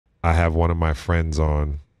I have one of my friends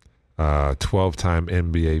on, 12-time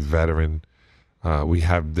NBA veteran. We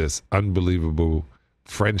have this unbelievable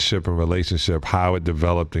friendship and relationship. How it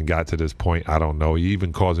developed and got to this point, I don't know. He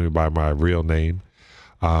even calls me by my real name,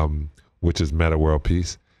 which is Meta World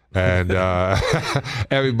Peace. And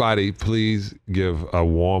everybody, please give a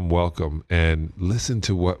warm welcome and listen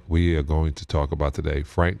to what we are going to talk about today.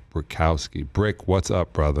 Frank Brickowski. Brick, what's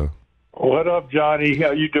up, brother? What up, Johnny?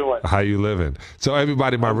 How you doing? How you living? So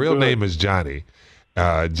everybody, my real name is Johnny,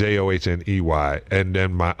 Johney, and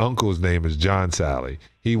then my uncle's name is John Salley.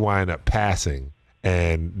 He wound up passing,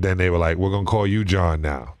 and then they were like, we're going to call you John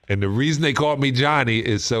now. And the reason they called me Johnny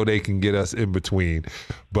is so they can get us in between.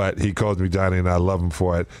 But he calls me Johnny, and I love him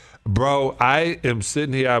for it. Bro, I am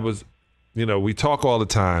sitting here. We talk all the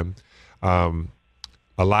time. A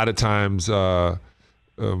lot of times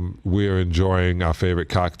we're enjoying our favorite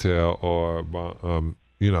cocktail or,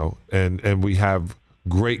 and we have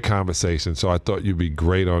great conversation. So I thought you'd be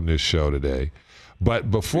great on this show today.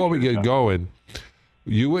 But before we get going,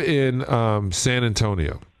 you were in San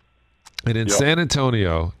Antonio. And in San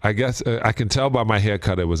Antonio, I guess I can tell by my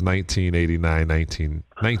haircut it was 1989,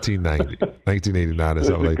 1990, 1989 or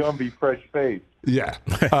something like that. It's Gumby fresh fade. Yeah.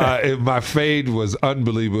 My fade was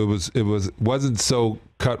unbelievable. It wasn't so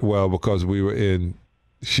cut well because we were in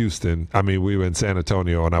Houston. I mean, we were in San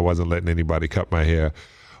Antonio, and I wasn't letting anybody cut my hair.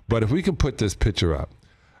 But if we can put this picture up,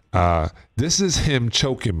 this is him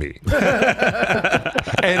choking me.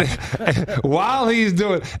 and while he's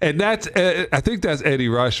doing, and that's, I think that's Eddie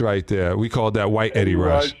Rush right there. We called that white Eddie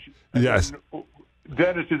Rush. Yes.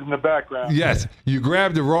 Dennis is in the background. Yes. You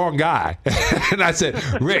grabbed the wrong guy. And I said,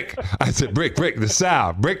 Brick, the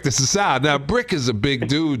Sal. Brick, this is Sal. Now, Brick is a big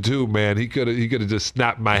dude too, man. He could have just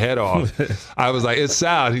snapped my head off. I was like, it's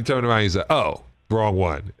Sal. He turned around and he said, oh, wrong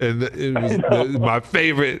one. And it was my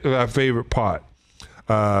favorite part.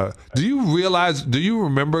 Do you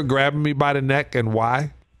remember grabbing me by the neck and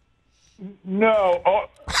why? No.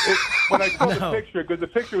 When I saw the picture, because the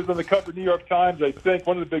picture was on the cover of the New York Times, I think,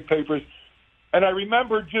 one of the big papers, and I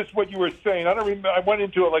remember just what you were saying. I don't remember. I went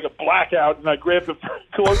into it like a blackout, and I grabbed the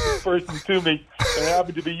closest person to me, and it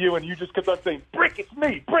happened to be you, and you just kept on saying, Brick, it's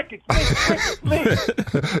me, Brick, it's me, Brick,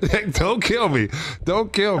 it's me. Don't kill me.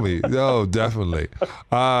 Don't kill me. No, definitely.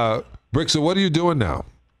 Brick, so what are you doing now?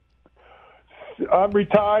 I'm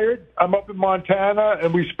retired. I'm up in Montana,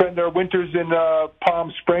 and we spend our winters in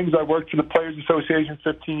Palm Springs. I worked for the Players Association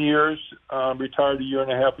 15 years. Retired a year and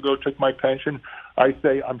a half ago, took my pension. I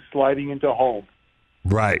say I'm sliding into home.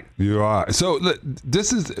 Right, you are. So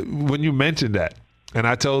this is when you mentioned that, and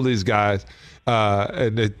I told these guys,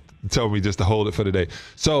 and they told me just to hold it for the day.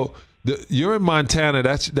 So you're in Montana.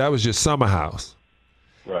 That was your summer house,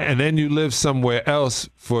 right? And then you live somewhere else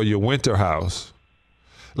for your winter house,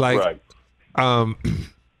 like. Right.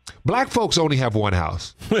 Black folks only have one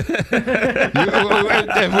house. If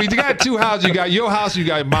we got two houses, you got your house, you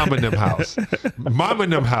got mom and them house. Mom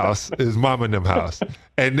and them house is mom and them house.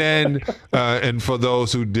 And then, and for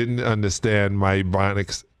those who didn't understand my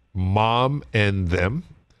Ebonics, mom and them.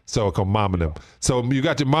 So it's called mom and them. So you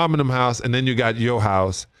got your mom and them house, and then you got your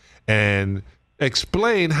house. And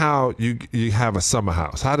explain how you have a summer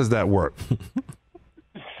house. How does that work?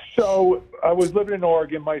 So I was living in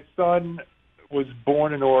Oregon. My son was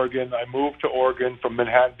born in Oregon. I moved to Oregon from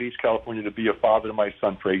Manhattan Beach, California, to be a father to my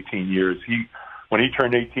son for 18 years. When he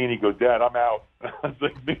turned 18, he goes, Dad, I'm out. I was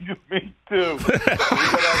like, me too. We got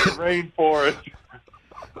out of the rainforest.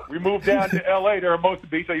 We moved down to L.A. to Hermosa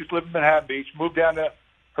Beach. I used to live in Manhattan Beach. Moved down to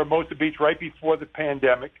Hermosa Beach right before the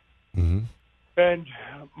pandemic. Mm-hmm. And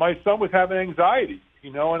my son was having anxiety,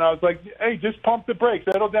 and I was like, hey, just pump the brakes,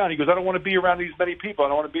 settle down. He goes, I don't want to be around these many people. I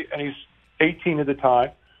don't want to be, and he's 18 at the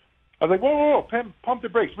time. I was like, whoa, pump the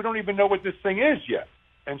brakes. We don't even know what this thing is yet.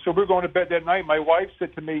 And so we're going to bed that night. My wife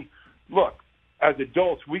said to me, look, as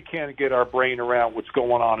adults, we can't get our brain around what's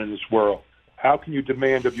going on in this world. How can you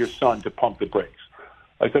demand of your son to pump the brakes?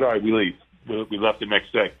 I said, all right, we leave. We left the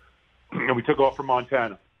next day. And we took off for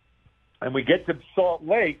Montana. And we get to Salt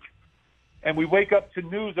Lake, and we wake up to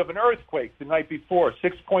news of an earthquake the night before,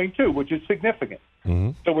 6.2, which is significant.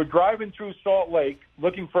 Mm-hmm. So we're driving through Salt Lake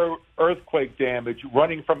looking for earthquake damage,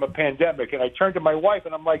 running from a pandemic. And I turned to my wife,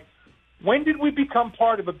 and I'm like, when did we become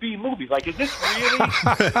part of a B movie? Like, is this really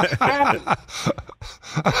happening?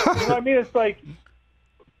 You know what I mean? It's like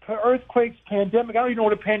earthquakes, pandemic. I don't even know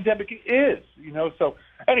what a pandemic is, So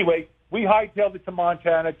anyway, we hightailed it to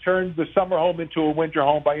Montana, turned the summer home into a winter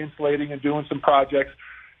home by insulating and doing some projects.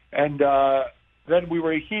 And then we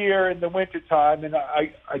were here in the wintertime, and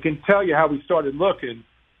I can tell you how we started looking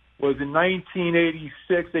was in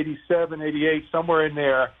 1986, 87, 88, somewhere in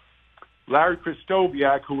there. Larry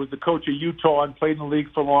Kristoviak, who was the coach of Utah and played in the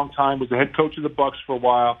league for a long time, was the head coach of the Bucks for a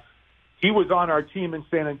while. He was on our team in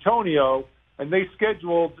San Antonio, and they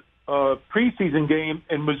scheduled a preseason game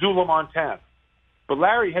in Missoula, Montana. But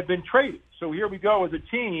Larry had been traded. So here we go as a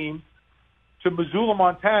team to Missoula,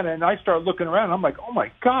 Montana, and I started looking around. And I'm like, oh,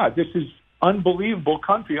 my God, this is unbelievable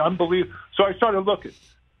country, unbelievable. So I started looking.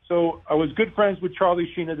 So I was good friends with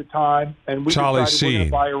Charlie Sheen at the time, and we Charlie decided we're going Sheen,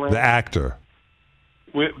 to buy a ranch. the actor.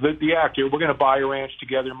 The actor, we're going to buy a ranch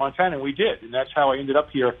together in Montana, and we did. And that's how I ended up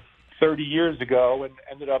here 30 years ago and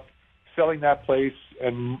ended up selling that place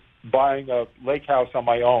and buying a lake house on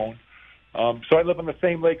my own. So I live on the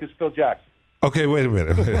same lake as Phil Jackson. Okay, wait a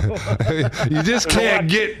minute. You just can't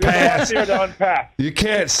get past. You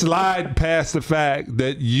can't slide past the fact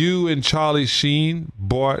that you and Charlie Sheen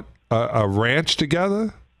bought a ranch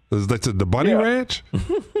together. Is that the Bunny Ranch?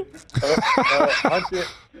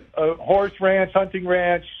 Horse ranch, hunting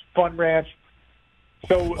ranch, fun ranch.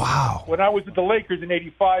 So wow. When I was at the Lakers in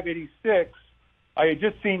 85, 86, I had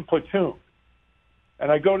just seen Platoon.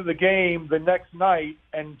 And I go to the game the next night,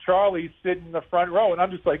 and Charlie's sitting in the front row, and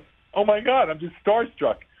I'm just like, oh, my God, I'm just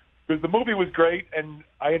starstruck. Because the movie was great, and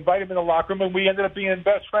I invited him in the locker room, and we ended up being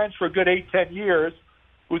best friends for a good 8-10 years.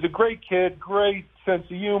 He was a great kid, great sense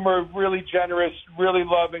of humor, really generous, really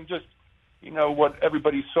loving. Just, you know, what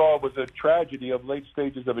everybody saw was a tragedy of late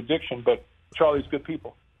stages of addiction, but Charlie's good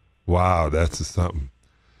people. Wow, that's something.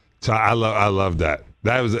 So I love that.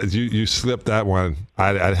 That was you slipped that one.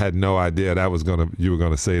 I had no idea you were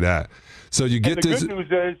gonna say that. So you get this. The good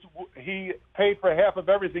news is he paid for half of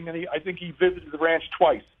everything, and I think he visited the ranch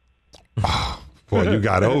twice. Oh, boy, you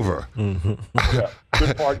got over. Yeah,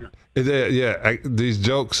 good partner. These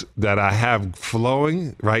jokes that I have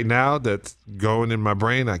flowing right now, that's going in my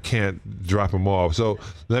brain, I can't drop them all. So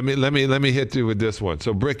let me hit you with this one.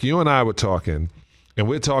 So Brick, you and I were talking, and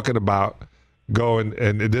we're talking about going,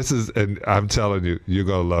 and I'm telling you, you're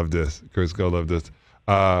gonna love this. Chris, gonna love this.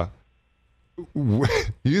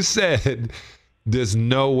 You said there's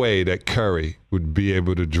no way that Curry would be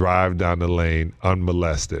able to drive down the lane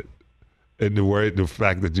unmolested. And the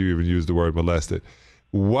fact that you even used the word molested.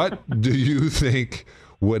 What do you think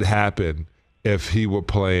would happen if he were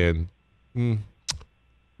playing 80s,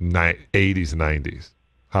 90s?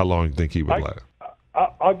 How long do you think he would last?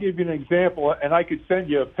 I'll give you an example, and I could send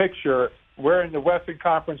you a picture. We're in the Western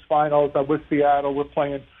Conference Finals. I'm with Seattle. We're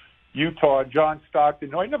playing Utah. John Stockton,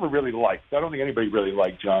 who I never really liked. I don't think anybody really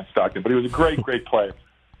liked John Stockton, but he was a great, great player.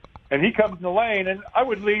 And he comes in the lane, and I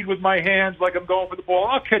would lead with my hands like I'm going for the ball.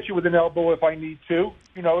 I'll catch you with an elbow if I need to.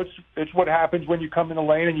 You know, it's what happens when you come in the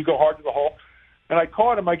lane and you go hard to the hole. And I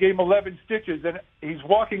caught him. I gave him 11 stitches, and he's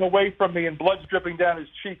walking away from me, and blood's dripping down his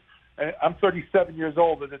cheek. And I'm 37 years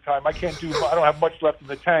old at the time. I don't have much left in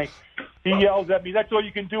the tank. He yells at me, "That's all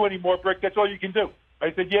you can do anymore, Brick. That's all you can do."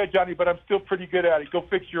 I said, "Yeah, Johnny, but I'm still pretty good at it. Go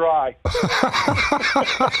fix your eye."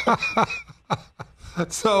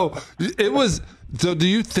 So do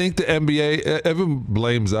you think the NBA, everyone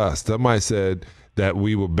blames us. Somebody said that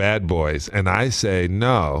we were bad boys. And I say,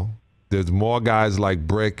 no, there's more guys like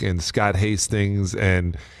Brick and Scott Hastings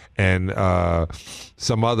and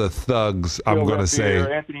some other thugs, I'm going to say.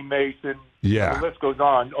 Anthony Mason. Yeah. The list goes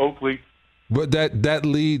on. Oakley. But that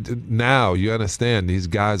lead now, you understand, these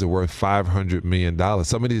guys are worth $500 million.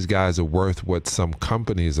 Some of these guys are worth what some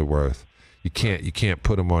companies are worth. You can't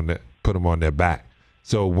put them on their back.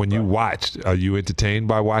 So when you watched, are you entertained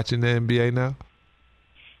by watching the NBA now?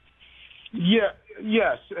 Yeah,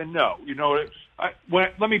 yes and no. You know,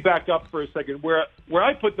 let me back up for a second. Where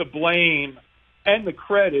I put the blame and the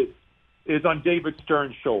credit is on David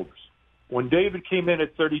Stern's shoulders. When David came in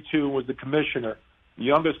at 32 and was the commissioner, the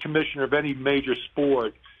youngest commissioner of any major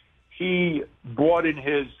sport, he brought in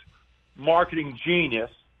his marketing genius,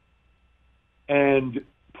 and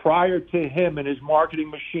prior to him and his marketing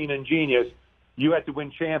machine and genius, you had to win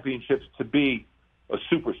championships to be a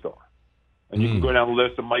superstar. And you can go down the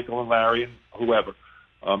list of Michael and Larry and whoever,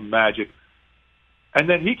 Magic. And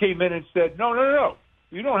then he came in and said, no.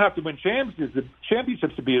 You don't have to win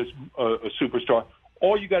championships to be a superstar.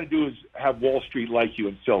 All you got to do is have Wall Street like you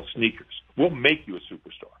and sell sneakers. We'll make you a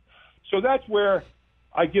superstar. So that's where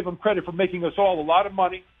I give him credit for making us all a lot of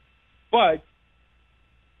money. But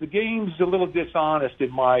the game's a little dishonest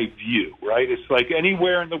in my view, right? It's like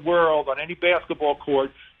anywhere in the world, on any basketball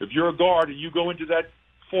court, if you're a guard and you go into that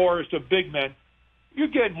forest of big men, you're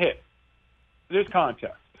getting hit. There's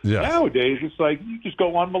contact. Yes. Nowadays, it's like you just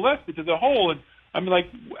go unmolested to the hole. And I'm like,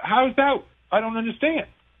 how's that? I don't understand.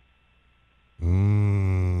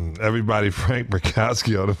 Everybody, Frank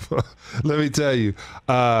Brickowski on the phone. Let me tell you,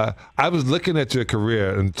 I was looking at your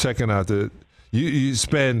career and checking out You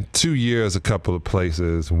spend 2 years a couple of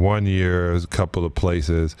places, 1 year a couple of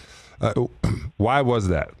places. Why was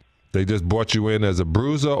that? They just brought you in as a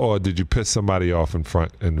bruiser, or did you piss somebody off in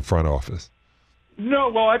the front office? No,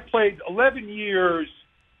 well, I played 11 years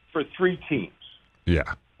for 3 teams.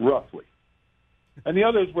 Yeah. Roughly. And the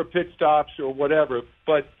others were pit stops or whatever.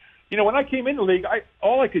 But, when I came in the league,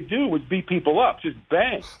 all I could do was beat people up, just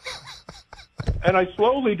bang. And I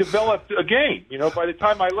slowly developed a game. By the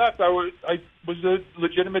time I left, I was a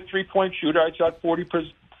legitimate three-point shooter. I shot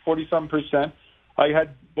 40-some%. I had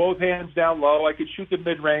both hands down low. I could shoot the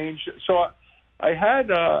mid-range. So I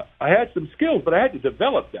had some skills, but I had to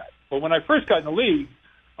develop that. But when I first got in the league,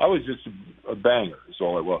 I was just a banger is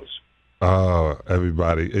all I was. Oh,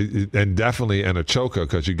 everybody. And definitely in a choker,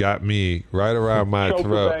 because you got me right around my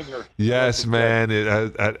throat. Banger. Yes, man.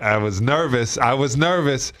 I was nervous.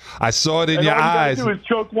 I saw it in your eyes. All you got to do is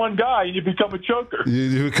choke one guy, and you become a choker.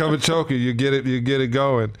 You become a choker. You get it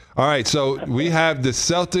going. All right, so we have the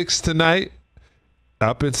Celtics tonight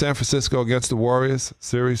up in San Francisco against the Warriors,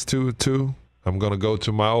 Series 2-2. I'm going to go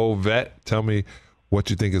to my old vet. Tell me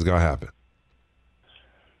what you think is going to happen.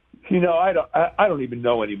 I don't even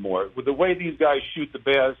know anymore. With the way these guys shoot the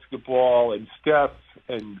basketball, and Steph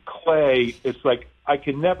and Clay, it's like I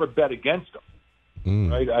can never bet against them.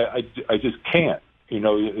 Right? I just can't.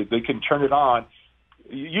 They can turn it on.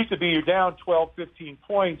 It used to be you're down 12, 15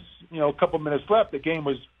 points, a couple minutes left, the game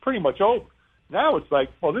was pretty much over. Now it's like,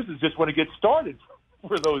 well, this is just when it gets started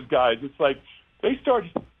for those guys. It's like they start.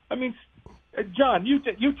 I mean, John, you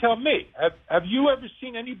tell me. Have you ever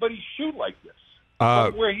seen anybody shoot like this?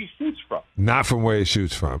 From where he shoots from. Not from where he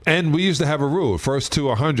shoots from. And we used to have a rule: first to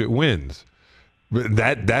 100 wins. But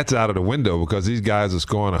that's out of the window because these guys are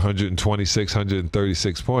scoring 126,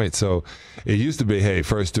 136 points. So it used to be, hey,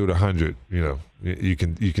 first to 100. You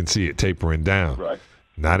can see it tapering down. Right.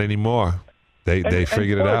 Not anymore. They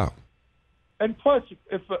figured it out. And plus,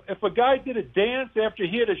 if a guy did a dance after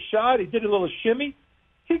he hit a shot, he did a little shimmy,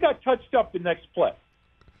 he got touched up the next play.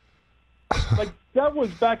 Like, that was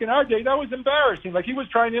back in our day, that was embarrassing. Like, he was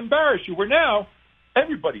trying to embarrass you, where now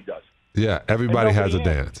everybody does. Yeah, everybody has a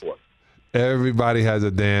dance. Everybody has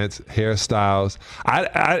a dance, hairstyles.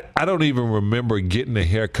 I don't even remember getting a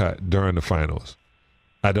haircut during the finals.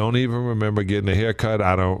 I don't even remember getting a haircut.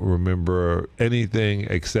 I don't remember anything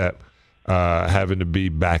except having to be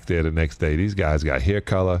back there the next day. These guys got hair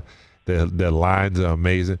color. Their lines are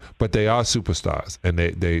amazing, but they are superstars, and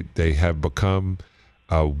they have become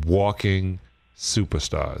walking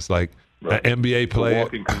superstars, like an NBA player, a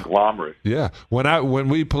walking conglomerate. Yeah, when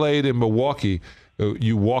we played in Milwaukee,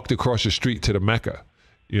 you walked across the street to the Mecca.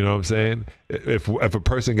 You know what I'm saying? If a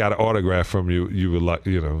person got an autograph from you, you would like,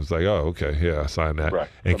 it's like, oh, okay, yeah, I signed that,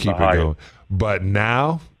 and keep it going. But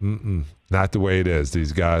now, not the way it is.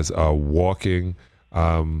 These guys are walking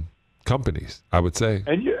companies, I would say.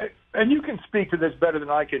 And you can speak to this better than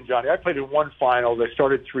I can, Johnny. I played in one final. They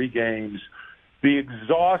started 3 games. The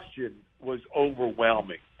exhaustion was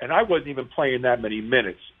overwhelming. And I wasn't even playing that many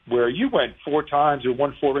minutes, where you went 4 times or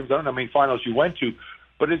won 4 rings. I don't know how many finals you went to.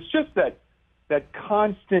 But it's just that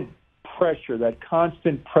constant pressure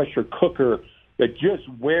cooker that just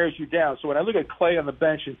wears you down. So when I look at Clay on the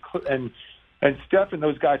bench and Steph and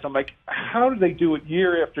those guys, I'm like, how do they do it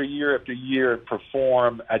year after year after year and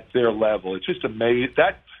perform at their level? It's just amazing.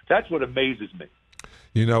 That's what amazes me.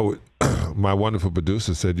 My wonderful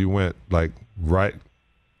producer said you went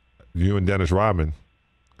you and Dennis Rodman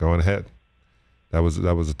going ahead. That was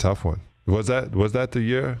a tough one. Was that the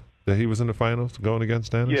year that he was in the finals going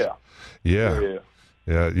against Dennis? Yeah.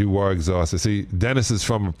 You were exhausted. See, Dennis is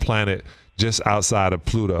from a planet just outside of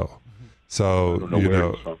Pluto. So,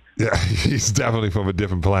 yeah, he's definitely from a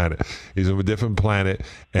different planet. He's from a different planet,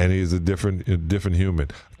 and he's a different human.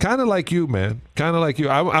 Kind of like you, man. Kind of like you.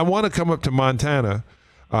 I want to come up to Montana,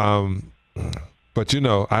 but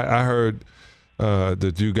I heard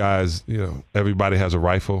that you guys, everybody has a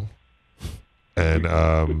rifle, and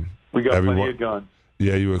we got plenty of guns.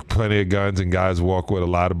 Yeah, you have plenty of guns, and guys walk with a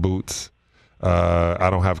lot of boots. I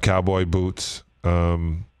don't have cowboy boots.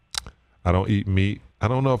 I don't eat meat. I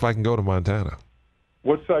don't know if I can go to Montana.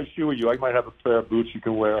 What size shoe are you? I might have a pair of boots you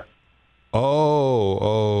can wear.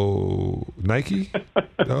 Oh, Nike?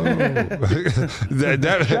 I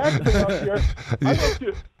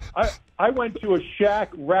went to a Shaq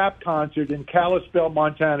rap concert in Kalispell,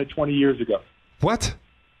 Montana 20 years ago. What?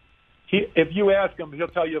 If you ask him, he'll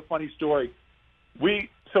tell you a funny story.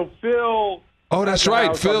 Phil... Oh, that's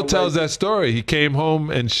right. Phil tells that story. He came home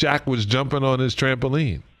and Shaq was jumping on his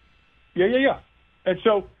trampoline. Yeah. And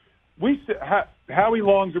so Howie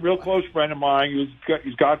Long's a real close friend of mine.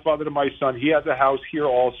 He's godfather to my son. He has a house here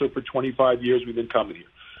also for 25 years. We've been coming here.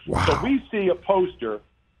 Wow. So we see a poster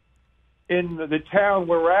in the town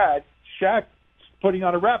where we're at. Shaq putting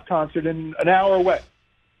on a rap concert in an hour away.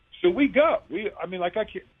 So we go.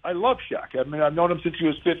 I love Shaq. I mean, I've known him since he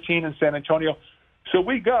was 15 in San Antonio. So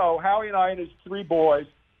we go. Howie and I and his 3 boys,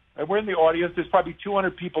 and we're in the audience. There's probably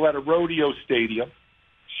 200 people at a rodeo stadium.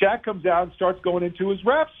 Shaq comes out and starts going into his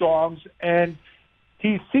rap songs, and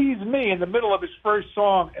he sees me in the middle of his first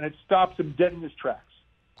song, and it stops him dead in his tracks.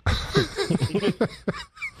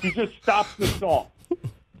 he just stops the song.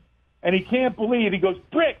 And he can't believe. He goes,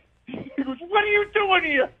 Brick! He goes, what are you doing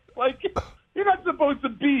here? Like, you're not supposed to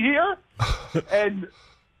be here. And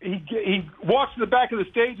he walks to the back of the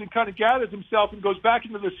stage and kind of gathers himself and goes back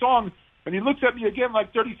into the song. And he looks at me again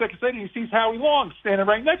like 30 seconds later, and he sees Howie Long standing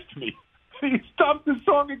right next to me. He stops the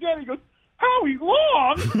song again. He goes, Howie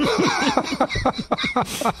Long?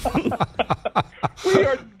 We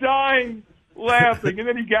are dying laughing. And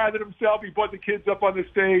then he gathered himself. He brought the kids up on the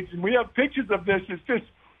stage. And we have pictures of this. It's just,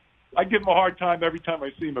 I give him a hard time every time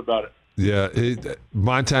I see him about it. Yeah,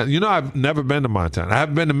 Montana. You know, I've never been to Montana. I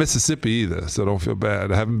haven't been to Mississippi either, so don't feel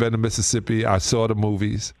bad. I haven't been to Mississippi. I saw the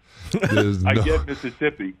movies. I get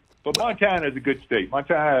Mississippi. But Montana is a good state.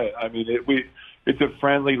 Montana, I mean, it's a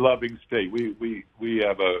friendly, loving state. We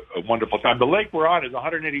have a wonderful time. The lake we're on is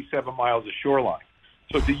 187 miles of shoreline.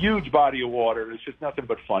 So it's a huge body of water. It's just nothing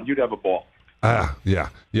but fun. You'd have a ball. Yeah.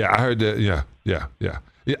 I heard that. Yeah.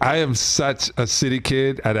 I am such a city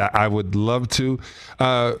kid, and I would love to.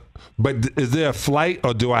 But is there a flight,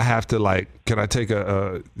 or do I have to, can I take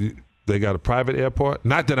they got a private airport?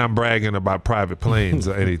 Not that I'm bragging about private planes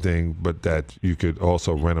or anything, but that you could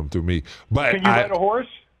also rent them through me. But can you rent a horse?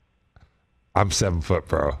 I'm 7 foot,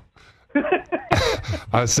 bro.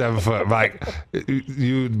 I'm 7 foot. Like,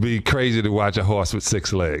 you'd be crazy to watch a horse with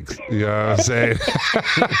 6 legs. You know what I'm saying?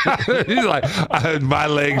 He's like, my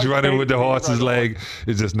legs running with the horse's leg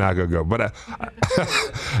is just not gonna go. But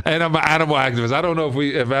and I'm an animal activist. I don't know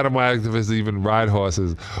if animal activists even ride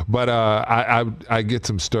horses, but I get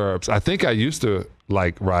some stirrups. I think I used to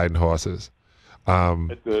like riding horses. At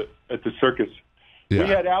the circus. Yeah. We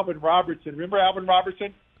had Alvin Robertson. Remember Alvin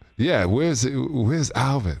Robertson? Yeah. Where's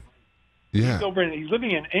Alvin? Yeah. He's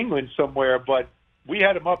living in England somewhere, but we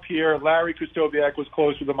had him up here. Larry Kustoviak was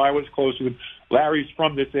close with him. I was close with him. Larry's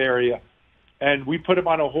from this area. And we put him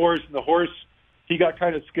on a horse, and the horse, he got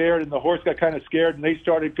kind of scared, and the horse got kind of scared, and they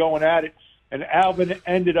started going at it. And Alvin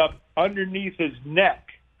ended up underneath his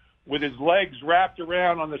neck with his legs wrapped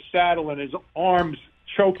around on the saddle and his arms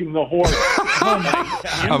choking the horse.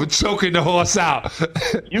 I'm choking the horse out.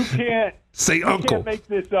 You can't make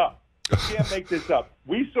this up. You can't make this up.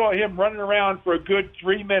 We saw him running around for a good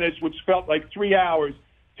 3 minutes, which felt like 3 hours.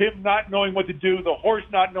 Him not knowing what to do, the horse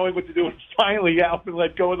not knowing what to do, and finally Alvin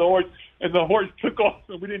let go of the horse, and the horse took off,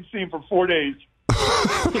 and we didn't see him for 4 days.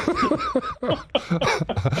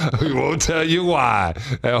 We won't tell you why.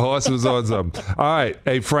 That horse was on something. All right.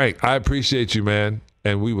 Hey, Frank, I appreciate you, man,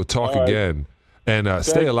 and we will talk again. And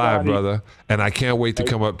stay alive, Johnny. Brother. And I can't wait to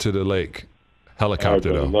come up to the lake.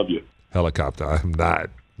 Helicopter, though. I love you. Helicopter. I'm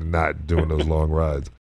not doing those long rides.